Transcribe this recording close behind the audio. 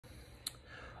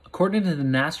According to the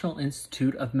National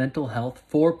Institute of Mental Health,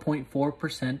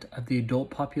 4.4% of the adult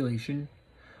population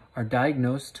are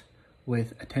diagnosed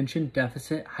with attention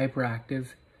deficit hyperactive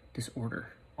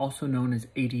disorder, also known as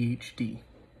ADHD.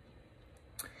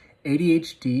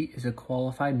 ADHD is a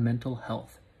qualified mental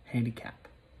health handicap,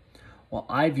 while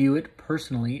I view it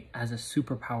personally as a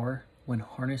superpower when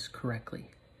harnessed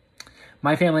correctly.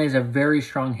 My family has a very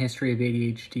strong history of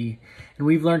ADHD, and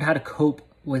we've learned how to cope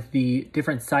with the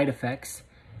different side effects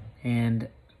and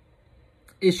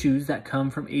issues that come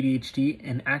from ADHD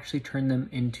and actually turn them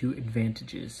into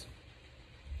advantages.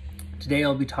 Today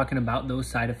I'll be talking about those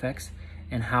side effects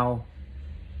and how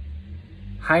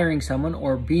hiring someone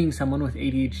or being someone with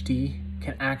ADHD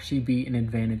can actually be an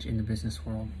advantage in the business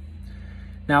world.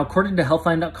 Now, according to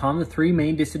Healthline.com, the three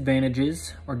main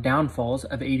disadvantages or downfalls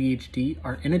of ADHD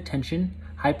are inattention,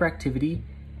 hyperactivity,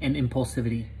 and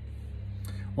impulsivity.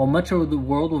 While much of the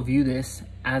world will view this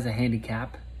as a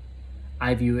handicap,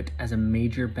 I view it as a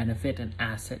major benefit and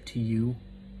asset to you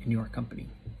and your company.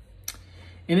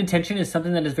 Inattention is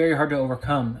something that is very hard to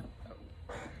overcome.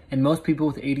 And most people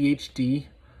with ADHD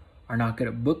are not good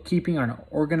at bookkeeping, are not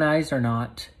organized, are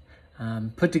not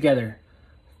put together.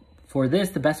 For this,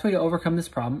 the best way to overcome this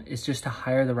problem is just to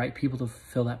hire the right people to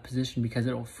fill that position, because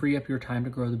it will free up your time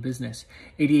to grow the business.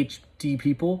 ADHD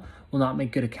people will not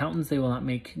make good accountants. They will not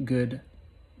make good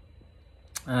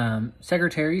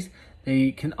secretaries.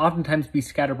 They can oftentimes be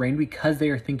scatterbrained because they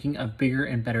are thinking of bigger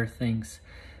and better things.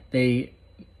 They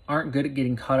aren't good at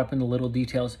getting caught up in the little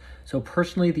details. So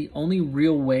personally, the only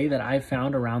real way that I've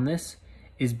found around this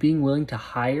is being willing to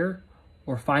hire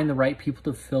or find the right people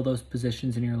to fill those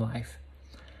positions in your life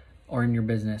or in your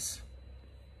business.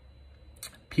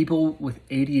 People with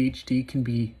ADHD can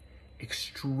be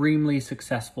extremely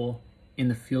successful in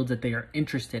the fields that they are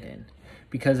interested in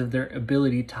because of their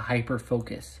ability to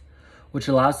hyper-focus, which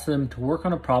allows them to work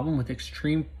on a problem with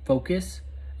extreme focus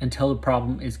until the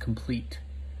problem is complete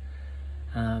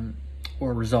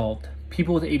or resolved.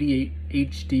 People with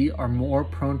ADHD are more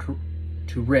prone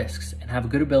to risks and have a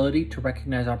good ability to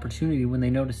recognize opportunity when they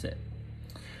notice it.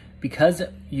 Because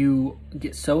you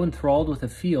get so enthralled with a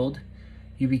field,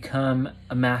 you become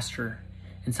a master.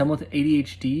 And someone with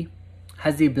ADHD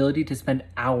has the ability to spend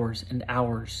hours and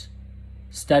hours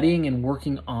studying and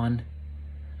working on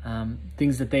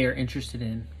things that they are interested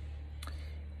in.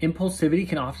 Impulsivity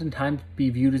can oftentimes be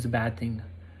viewed as a bad thing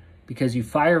because you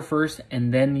fire first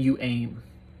and then you aim.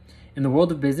 In the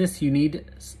world of business, you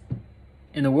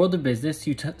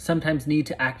sometimes need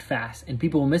to act fast, and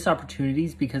people will miss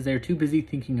opportunities because they're too busy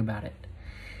thinking about it.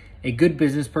 A good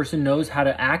business person knows how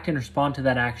to act and respond to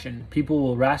that action. People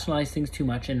will rationalize things too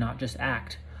much and not just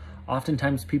act.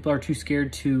 Oftentimes, people are too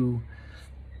scared to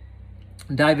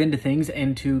dive into things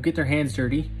and to get their hands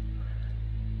dirty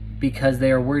because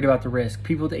they are worried about the risk.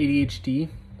 People with ADHD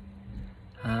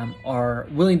are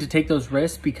willing to take those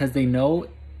risks because they know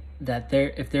that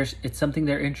it's something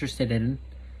they're interested in,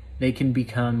 they can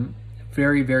become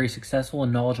very, very successful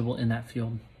and knowledgeable in that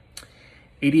field.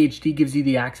 ADHD gives you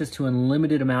the access to an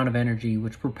unlimited amount of energy,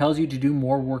 which propels you to do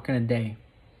more work in a day.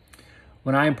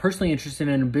 When I am personally interested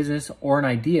in a business or an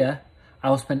idea,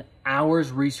 I will spend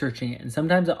hours researching it, and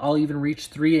sometimes I'll even reach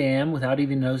 3 a.m. without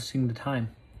even noticing the time.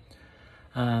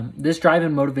 This drive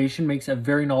and motivation makes a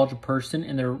very knowledgeable person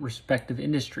in their respective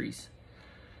industries.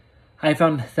 I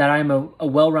found that I'm a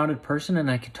well-rounded person,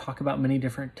 and I can talk about many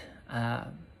different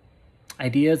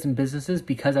ideas and businesses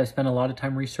because I've spent a lot of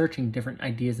time researching different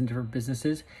ideas and different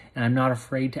businesses, and I'm not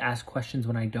afraid to ask questions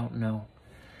when I don't know.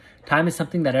 Time is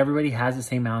something that everybody has the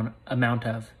same amount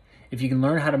of. If you can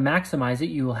learn how to maximize it,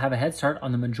 you will have a head start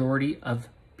on the majority of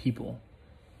people.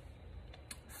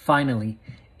 Finally,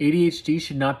 ADHD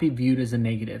should not be viewed as a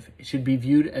negative. It should be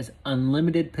viewed as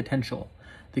unlimited potential.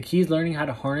 The key is learning how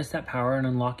to harness that power and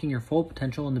unlocking your full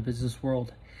potential in the business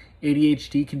world.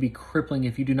 ADHD can be crippling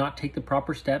if you do not take the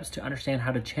proper steps to understand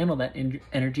how to channel that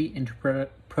energy into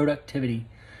productivity.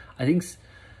 I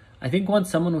think once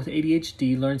someone with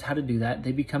ADHD learns how to do that,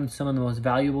 they become some of the most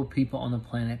valuable people on the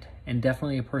planet, and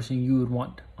definitely a person you would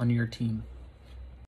want on your team.